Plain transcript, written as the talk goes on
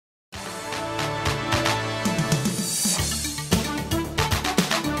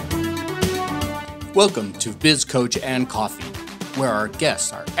Welcome to Biz Coach and Coffee, where our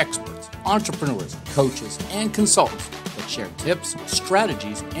guests are experts, entrepreneurs, coaches, and consultants that share tips,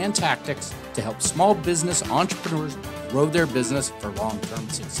 strategies, and tactics to help small business entrepreneurs grow their business for long-term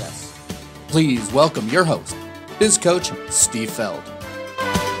success. Please welcome your host, Biz Coach Steve Feld.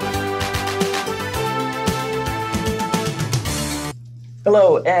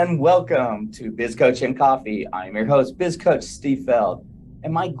 Hello and welcome to Biz Coach and Coffee. I'm your host, Biz Coach Steve Feld.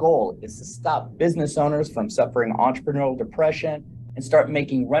 And my goal is to stop business owners from suffering entrepreneurial depression and start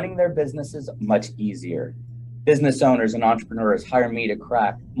making running their businesses much easier. Business owners and entrepreneurs hire me to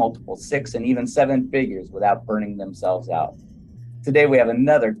crack multiple 6 and even 7 figures without burning themselves out. Today, we have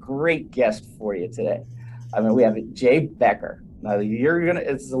another great guest for you today. We have Jay Becker. Now,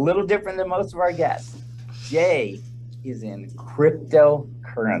 it's a little different than most of our guests. Jay is in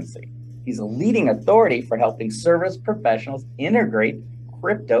cryptocurrency. He's a leading authority for helping service professionals integrate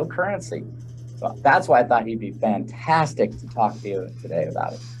cryptocurrency. So that's why I thought he'd be fantastic to talk to you today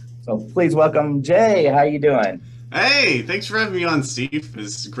about it. So please welcome Jay. How you doing? Hey, thanks for having me on, Steve.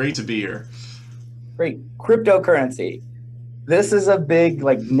 It's great to be here. Great. Cryptocurrency. This is a big,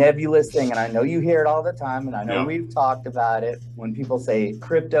 nebulous thing, and I know you hear it all the time, and I know we've talked about it. When people say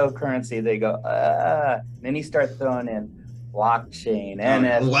cryptocurrency, they go, then you start throwing in blockchain,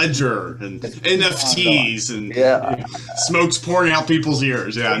 NFT, ledger, and NFTs, and smoke's pouring out people's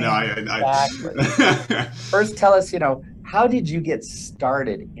ears. Yeah, Exactly. First, tell us, how did you get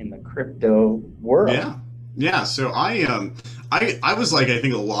started in the crypto world? Yeah. So I was like, I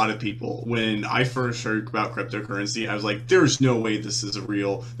think a lot of people, when I first heard about cryptocurrency, I was like, there's no way this is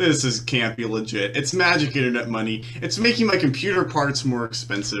real. Can't be legit. It's magic internet money. It's making my computer parts more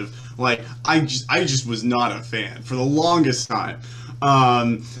expensive. Like, I just was not a fan for the longest time.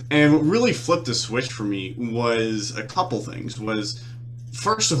 And what really flipped the switch for me was a couple things.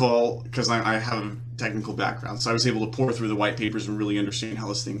 First of all, because I have a technical background, so I was able to pour through the white papers and really understand how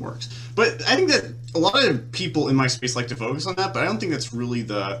this thing works. But I think that a lot of people in my space like to focus on that, but I don't think that's really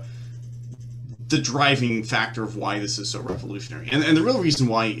the driving factor of why this is so revolutionary. And the real reason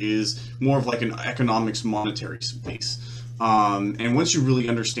why is more of like an economics monetary space. And once you really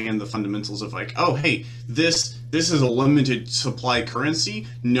understand the fundamentals of oh, hey, this is a limited supply currency.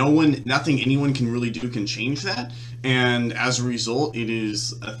 Nothing anyone can really do can change that. And as a result, it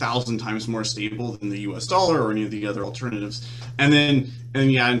is 1,000 times more stable than the US dollar or any of the other alternatives. And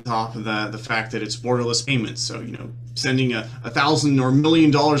on top of that, the fact that it's borderless payments. So, sending $1,000 or $1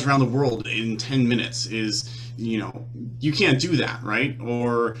 million around the world in 10 minutes is, you can't do that, right?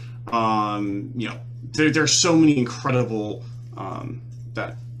 Or, there's so many incredible,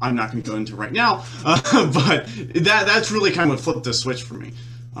 that I'm not going to go into right now, but that's really kind of what flipped the switch for me.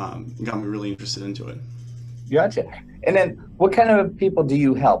 Got me really interested into it. Gotcha. And then what kind of people do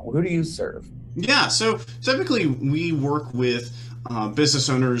you help? Who do you serve? Yeah, so typically we work with business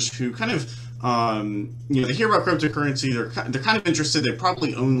owners who kind of, they hear about cryptocurrency, they're kind of interested, they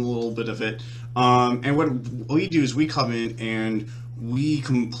probably own a little bit of it. And what we do is we come in and we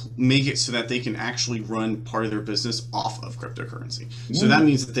can make it so that they can actually run part of their business off of cryptocurrency. So that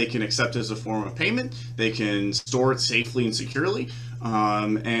means that they can accept it as a form of payment, they can store it safely and securely,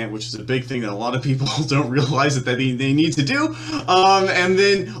 and which is a big thing that a lot of people don't realize that they need to do, and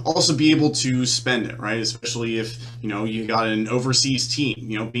then also be able to spend it, right? Especially if you got an overseas team,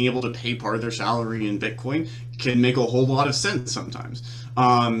 being able to pay part of their salary in Bitcoin can make a whole lot of sense sometimes.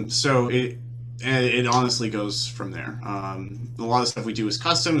 So it honestly goes from there. A lot of stuff we do is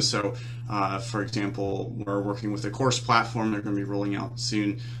custom. So, for example, we're working with a course platform they're going to be rolling out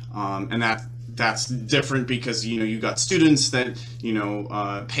soon, and that's different because you got students that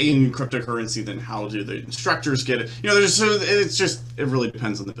pay in cryptocurrency. Then how do the instructors get it? It really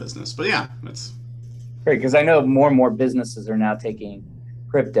depends on the business. But yeah, that's great because I know more and more businesses are now taking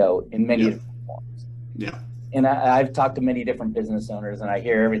crypto in many different forms. Yeah. And I've talked to many different business owners, and I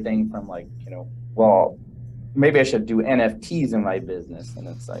hear everything from well, maybe I should do NFTs in my business, and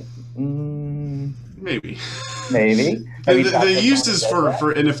it's like, maybe. The uses for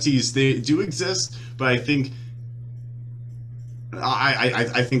NFTs, they do exist, but I think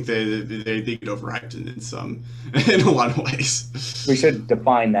I think they get overhyped in a lot of ways. We should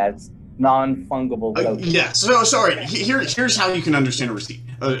define that. It's non-fungible tokens. Yeah. So sorry. Here's how you can understand a receipt,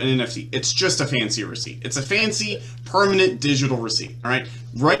 an NFT. It's just a fancy receipt. It's a fancy, permanent digital receipt. All right.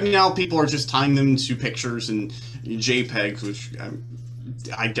 Right now, people are just tying them to pictures and JPEGs, which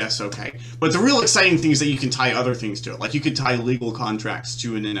I guess okay. But the real exciting thing is that you can tie other things to it. Like you could tie legal contracts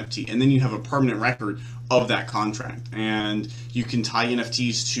to an NFT, and then you have a permanent record of that contract. And you can tie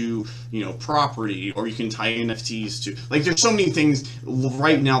NFTs to, property, or you can tie NFTs to, like, there's so many things.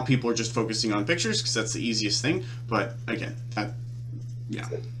 Right now, people are just focusing on pictures because that's the easiest thing. But again, yeah.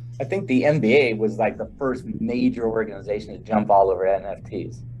 I think the NBA was like the first major organization to jump all over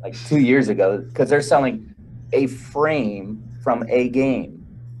NFTs, like 2 years ago, because they're selling a frame from a game.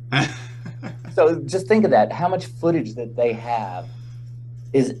 So just think of that. How much footage that they have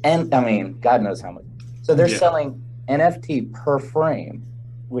God knows how much. So they're selling NFT per frame,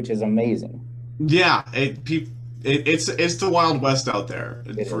 which is amazing. Yeah, it's the Wild West out there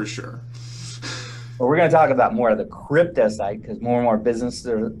for sure. Well, we're going to talk about more of the crypto side because more and more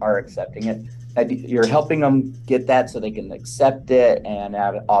businesses are accepting it. You're helping them get that so they can accept it and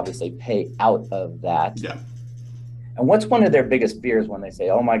obviously pay out of that. Yeah. And what's one of their biggest fears when they say,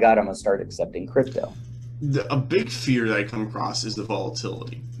 oh my God, I'm going to start accepting crypto? A big fear that I come across is the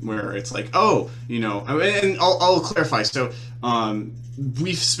volatility, where it's like, and I'll clarify. So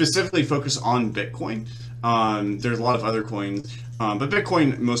we specifically focus on Bitcoin. There's a lot of other coins, but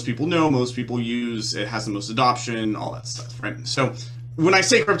Bitcoin, most people know, most people use, it has the most adoption, all that stuff, right? So when I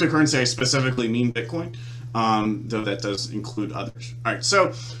say cryptocurrency, I specifically mean Bitcoin, though that does include others. All right,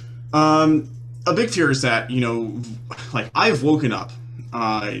 so a big fear is that, like I've woken up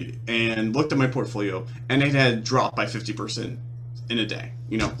and looked at my portfolio and it had dropped by 50% in a day.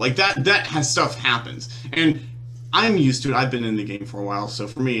 Like that stuff happens. And I'm used to it. I've been in the game for a while, so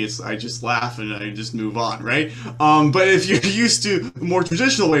for me, I just laugh and I just move on, right? But if you're used to a more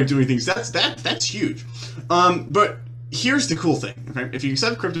traditional way of doing things, that's huge. But here's the cool thing, okay? If you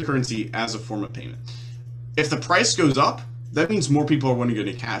accept cryptocurrency as a form of payment, if the price goes up, that means more people are going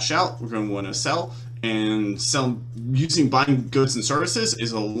to cash out. We're going to want to sell, and buying goods and services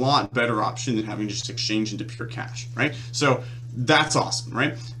is a lot better option than having just exchange into pure cash, right? So that's awesome,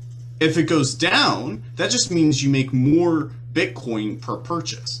 right? If it goes down, that just means you make more Bitcoin per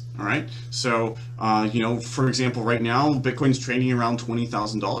purchase, all right? So, for example, right now, Bitcoin's trading around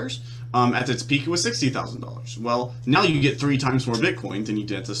 $20,000. At its peak, it was $60,000. Well, now you get 3 times more Bitcoin than you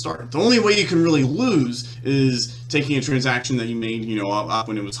did at the start. The only way you can really lose is taking a transaction that you made, up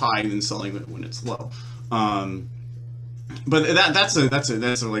when it was high and then selling it when it's low. But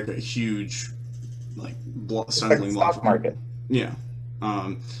that's like a huge, like, stumbling block. Stock market. Yeah.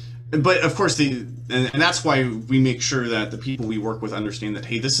 But of course, and that's why we make sure that the people we work with understand that,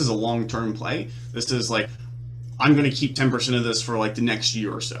 hey, this is a long-term play. This is like, I'm going to keep 10% of this for like the next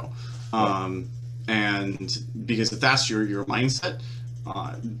year or so. And because if that's your mindset,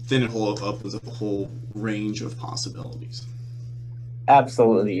 then it opens up a whole range of possibilities.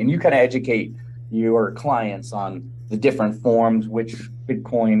 Absolutely. And you kind of educate your clients on the different forms, which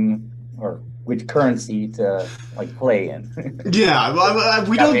Bitcoin or which currency to like play in. Yeah,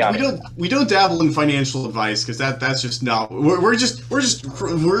 we don't dabble in financial advice because that's just not. We're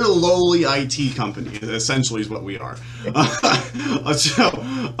a lowly IT company. Essentially, is what we are.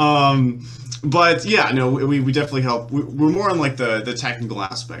 But yeah, no, we definitely help. We're more on like the technical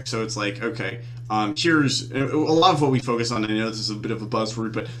aspect. So it's like, okay, here's a lot of what we focus on. I know this is a bit of a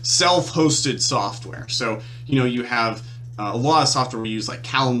buzzword, but self-hosted software. So you have a lot of software we use like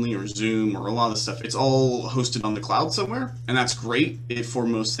Calendly or Zoom or a lot of stuff. It's all hosted on the cloud somewhere, and that's great for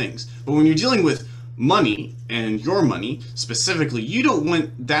most things. But when you're dealing with money and your money specifically, you don't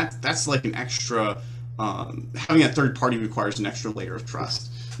want that. That's like an extra. Having that third party requires an extra layer of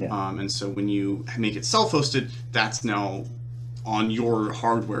trust. Yeah. And so when you make it self-hosted, that's now on your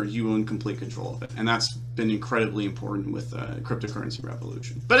hardware. You own complete control of it, and that's been incredibly important with the cryptocurrency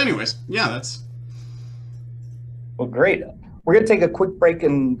revolution. But anyways, yeah, that's. Well, great. We're going to take a quick break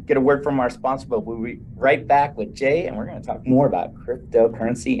and get a word from our sponsor, but we'll be right back with Jay, and we're going to talk more about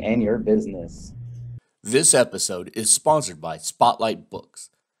cryptocurrency and your business. This episode is sponsored by Spotlight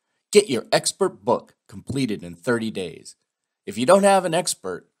Books. Get your expert book completed in 30 days. If you don't have an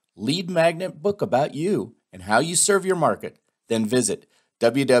expert lead magnet book about you and how you serve your market, then visit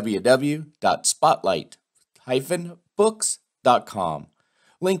www.spotlight-books.com.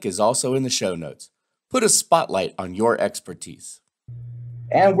 Link is also in the show notes. Put a spotlight on your expertise.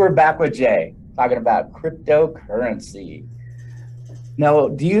 And we're back with Jay, talking about cryptocurrency. Now,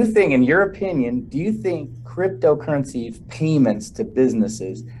 do you think, in your opinion, cryptocurrency payments to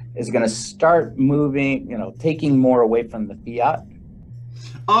businesses is going to start moving, taking more away from the fiat?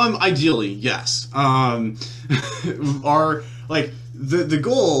 Ideally, yes. The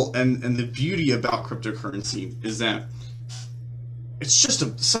goal and the beauty about cryptocurrency is that it's just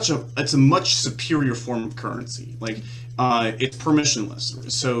it's a much superior form of currency. Like, it's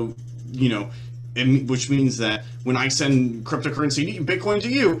permissionless. So, you know, which means that when I send cryptocurrency to you, Bitcoin to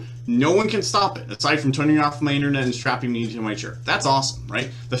you, no one can stop it, aside from turning off my internet and strapping me to my chair. That's awesome, right?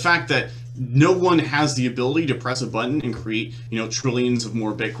 The fact that no one has the ability to press a button and create, you know, trillions of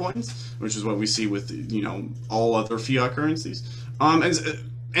more Bitcoins, which is what we see with, you know, all other fiat currencies.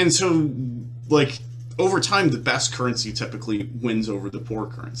 And so, like, over time, the best currency typically wins over the poor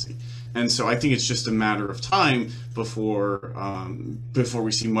currency. And so I think it's just a matter of time before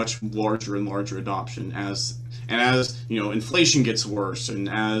we see much larger and larger adoption as you know, inflation gets worse, and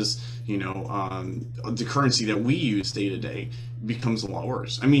as, you know, the currency that we use day to day becomes a lot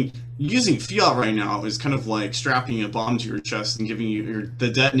worse. I mean, using fiat right now is kind of like strapping a bomb to your chest and giving you the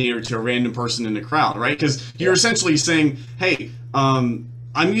detonator to a random person in the crowd, right? Because you're essentially saying, hey,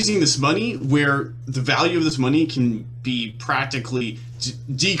 I'm using this money where the value of this money can be practically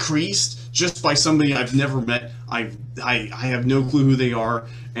decreased just by somebody I've never met. I have no clue who they are,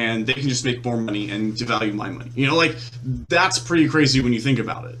 and they can just make more money and devalue my money. You know, like, that's pretty crazy when you think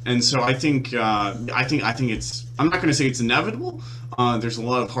about it. And so I think it's, I'm not going to say it's inevitable. There's a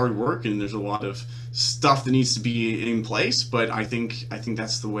lot of hard work and there's a lot of stuff that needs to be in place, but I think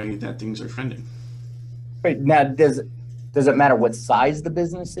that's the way that things are trending. Right now, does it matter what size the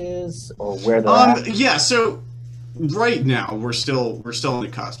business is or where they're at? Yeah, so right now we're still on the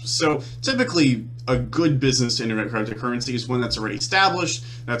cusp. So typically a good business to integrate cryptocurrency is one that's already established,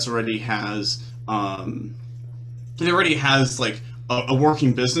 that's already has like a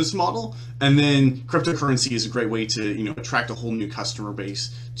working business model, and then cryptocurrency is a great way to, you know, attract a whole new customer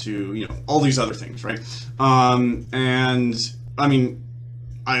base to, you know, all these other things, right? And I mean,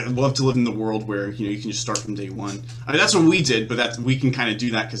 I love to live in the world where, you know, you can just start from day one. I mean, that's what we did, but we can kind of do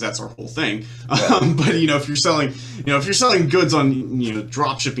that because that's our whole thing. Yeah. But, you know, if you're selling goods on, you know,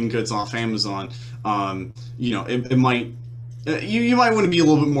 drop shipping goods off Amazon, you know, it might, you might want to be a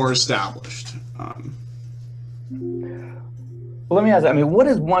little bit more established. Well, let me ask, I mean, what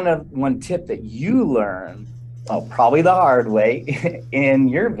is one tip that you learned, well, probably the hard way, in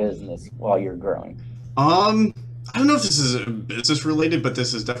your business while you're growing? I don't know if this is business related, but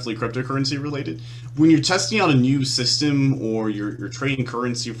this is definitely cryptocurrency related. When you're testing out a new system or you're trading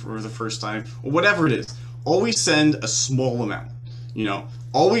currency for the first time or whatever it is, always send a small amount. You know,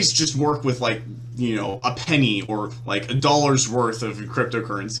 always just work with, like, you know, a penny or like $1's worth of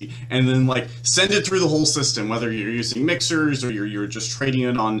cryptocurrency, and then, like, send it through the whole system, whether you're using mixers or you're just trading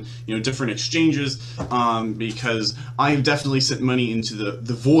it on, you know, different exchanges. Because I've definitely sent money into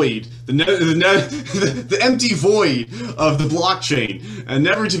the void, the empty void of the blockchain, and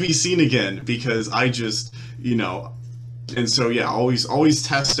never to be seen again, because I just, you know. And so, yeah, always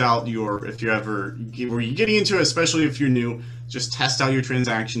test out if you're getting into it, especially if you're new, just test out your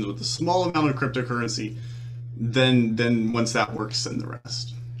transactions with a small amount of cryptocurrency. Then once that works, then the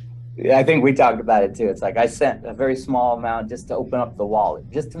rest. Yeah, I think we talked about it too. It's like I sent a very small amount just to open up the wallet,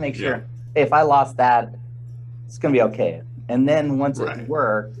 just to make sure, hey, if I lost that, it's going to be okay. And then once it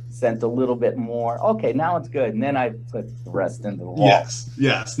worked, sent a little bit more. Okay, now it's good. And then I put the rest into the wallet.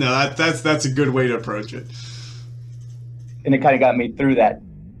 Yes. No, that's a good way to approach it. And it kind of got me through that.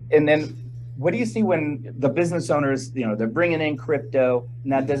 And then what do you see when the business owners, you know, they're bringing in crypto?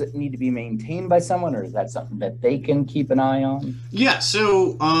 Now, does it need to be maintained by someone, or is that something that they can keep an eye on? Yeah,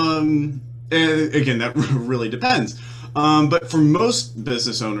 so again, that really depends. But for most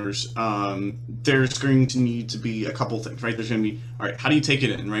business owners, there's going to need to be a couple things, right? There's going to be, all right, how do you take it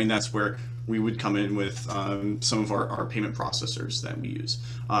in, right? And that's where we would come in with some of our payment processors that we use,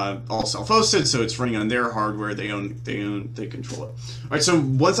 all self-hosted, so it's running on their hardware. They control it. All right, so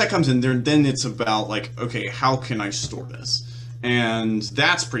once that comes in there, then it's about, like, okay, how can I store this? And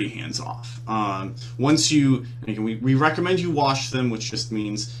that's pretty hands-off. Once you, again, we recommend you wash them, which just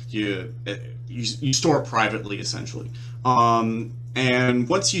means you store it privately, essentially. And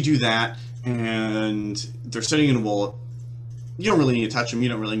once you do that, and they're sitting in a wallet, you don't really need to touch them. You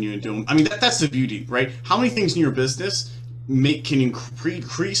don't really need to do them. I mean, that's the beauty, right? How many things in your business can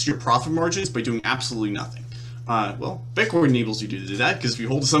increase your profit margins by doing absolutely nothing? Well, Bitcoin enables you to do that, because if you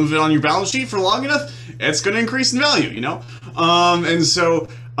hold some of it on your balance sheet for long enough, it's going to increase in value, you know? And so,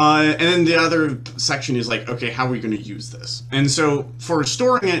 and then the other section is like, okay, how are we going to use this? And so for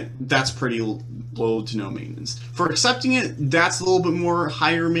storing it, that's pretty low to no maintenance. For accepting it, that's a little bit more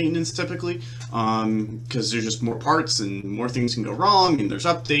higher maintenance typically, because there's just more parts and more things can go wrong, and there's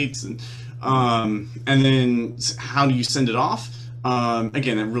updates, and then how do you send it off?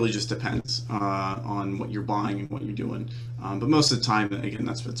 Again, it really just depends on what you're buying and what you're doing. But most of the time, again,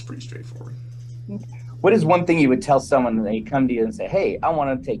 that's pretty straightforward. What is one thing you would tell someone when they come to you and say, "Hey, I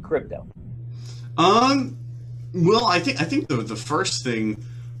want to take crypto"? Well, I think the first thing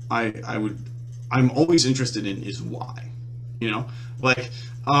I'm always interested in is why. You know, like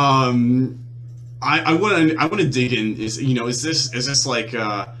I want to dig in. Is this like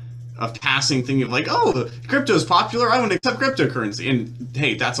a passing thing of like, oh, crypto's popular, I want to accept cryptocurrency, and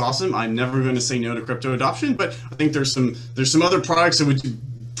hey, that's awesome. I'm never going to say no to crypto adoption, but I think there's some other products that would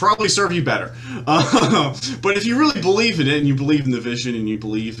probably serve you better. But if you really believe in it, and you believe in the vision, and you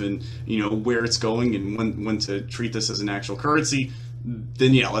believe in where it's going, and when to treat this as an actual currency,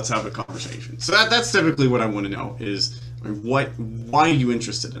 then yeah, let's have a conversation. So that's typically what I want to know is why are you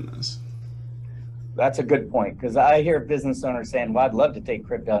interested in this? That's a good point, because I hear business owners saying, "Well, I'd love to take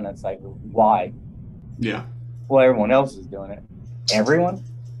crypto," and it's like, why? Yeah. Well, everyone else is doing it. Everyone?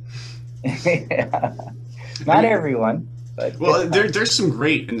 Not everyone. But well, there's some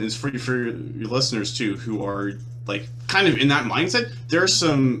great, and it's for your listeners too, who are like kind of in that mindset. There's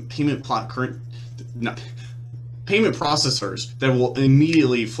some payment processors that will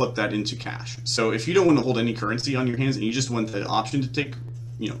immediately flip that into cash. So if you don't want to hold any currency on your hands and you just want the option to take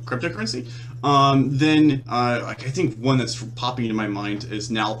cryptocurrency, then I think one that's popping into my mind is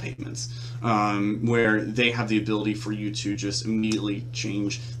now payments, where they have the ability for you to just immediately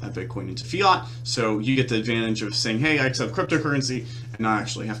change that Bitcoin into fiat. So you get the advantage of saying, hey, I accept cryptocurrency, and not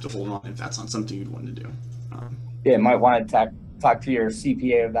actually have to hold on if that's not something you'd want to do. Yeah, you might want to talk to your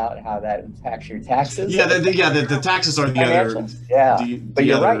CPA about how that impacts your taxes. Yeah, the taxes are the other. Yeah, but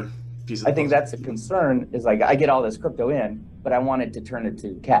you're right. I think puzzle. that's a concern, is like, I get all this crypto in, but I wanted to turn it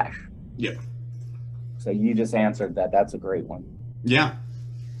to cash. Yeah. So you just answered that. That's a great one. Yeah.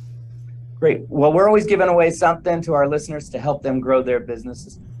 Great. Well, we're always giving away something to our listeners to help them grow their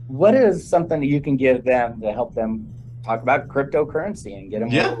businesses. What is something that you can give them to help them talk about cryptocurrency and get them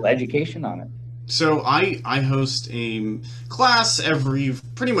a little education on it? So I host a class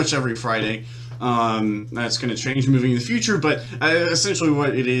pretty much every Friday. That's going to change moving in the future, but essentially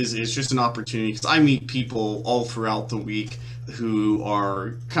what it is just an opportunity, because I meet people all throughout the week who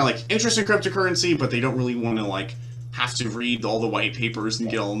are kind of like interested in cryptocurrency, but they don't really want to like have to read all the white papers and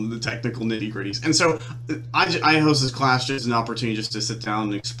get all the technical nitty gritties. And so I host this class just as an opportunity just to sit down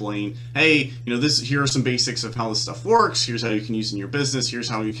and explain, hey, here are some basics of how this stuff works. Here's how you can use it in your business. Here's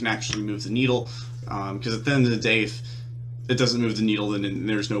how you can actually move the needle. Because at the end of the day, if it doesn't move the needle, then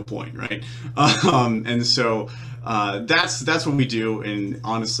there's no point, right? And so that's what we do. And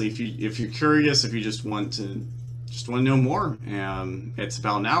honestly, if you're curious, if you just want to know more, it's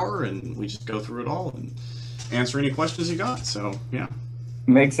about an hour, and we just go through it all and answer any questions you got. So yeah,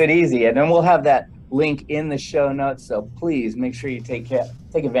 makes it easy. And then we'll have that link in the show notes. So please make sure you take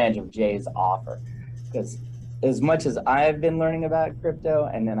advantage of Jay's offer, because as much as I've been learning about crypto,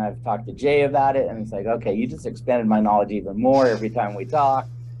 and then I've talked to Jay about it, and it's like, okay, you just expanded my knowledge even more every time we talk.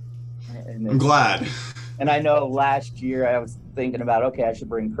 And I'm glad. And I know last year I was thinking about, okay, I should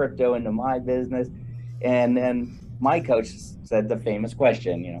bring crypto into my business. And then my coach said the famous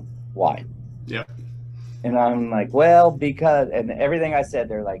question, why? Yep. And I'm like, well, because, and everything I said,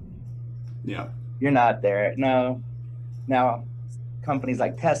 they're like, yeah, you're not there. No. Now, companies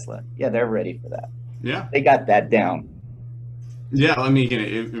like Tesla, yeah, they're ready for that. Yeah. They got that down. Yeah, I mean,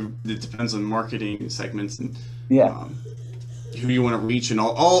 it depends on marketing segments and who you want to reach and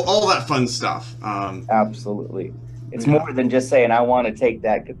all that fun stuff. Absolutely. It's more than just saying, I want to take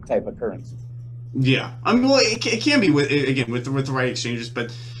that type of currency. Yeah. I mean, well, it can be with the right exchanges,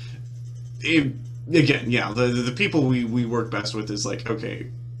 but the people we work best with is like, okay,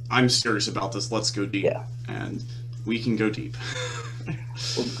 I'm serious about this. Let's go deep. Yeah. And we can go deep.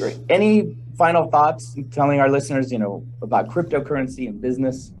 Well, great. Any final thoughts telling our listeners, about cryptocurrency and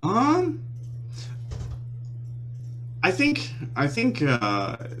business? I think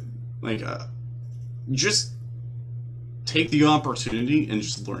just take the opportunity and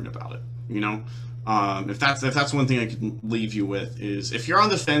just learn about it. If that's one thing I could leave you with, is if you're on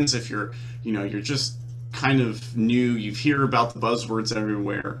the fence, if you're just kind of new, you hear about the buzzwords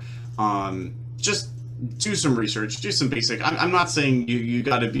everywhere, just do some research, do some basic. I'm not saying you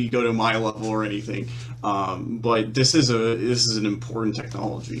got to go to my level or anything, but this is an important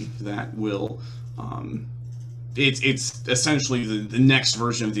technology that will. It's essentially the next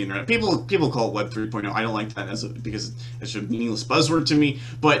version of the internet. People call it Web 3.0. I don't like that because it's a meaningless buzzword to me.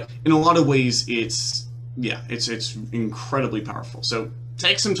 But in a lot of ways, it's incredibly powerful. So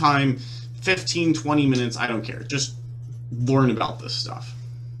take some time, 15, 20 minutes. I don't care. Just learn about this stuff.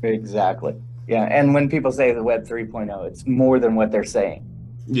 Exactly. Yeah. And when people say the Web 3.0, it's more than what they're saying.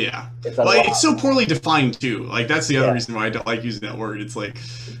 Yeah. It's so poorly defined too. Like that's the other reason why I don't like using that word. It's like,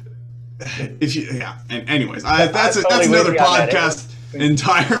 if you, yeah. And anyways, that's another podcast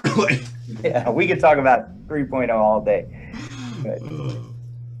entirely. Yeah, we could talk about 3.0 all day. But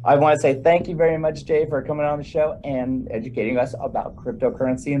I want to say thank you very much, Jay, for coming on the show and educating us about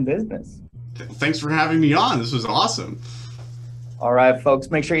cryptocurrency and business. Thanks for having me on. This was awesome. All right, folks,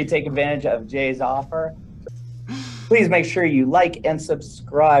 make sure you take advantage of Jay's offer. Please make sure you like and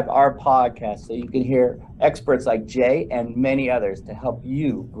subscribe our podcast so you can hear experts like Jay and many others to help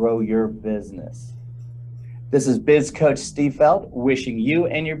you grow your business. This is Biz Coach Steve Feld, wishing you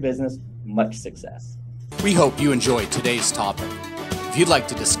and your business much success. We hope you enjoyed today's topic. If you'd like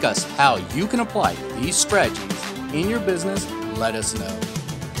to discuss how you can apply these strategies in your business, let us know.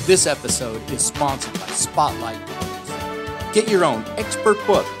 This episode is sponsored by Spotlight Books. Get your own expert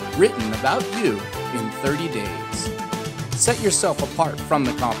book written about you in 30 days. Set yourself apart from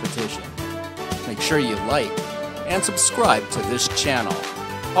the competition. Make sure you like and subscribe to this channel.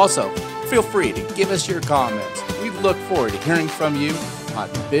 Also, feel free to give us your comments. We look forward to hearing from you on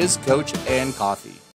Biz Coach and Coffee.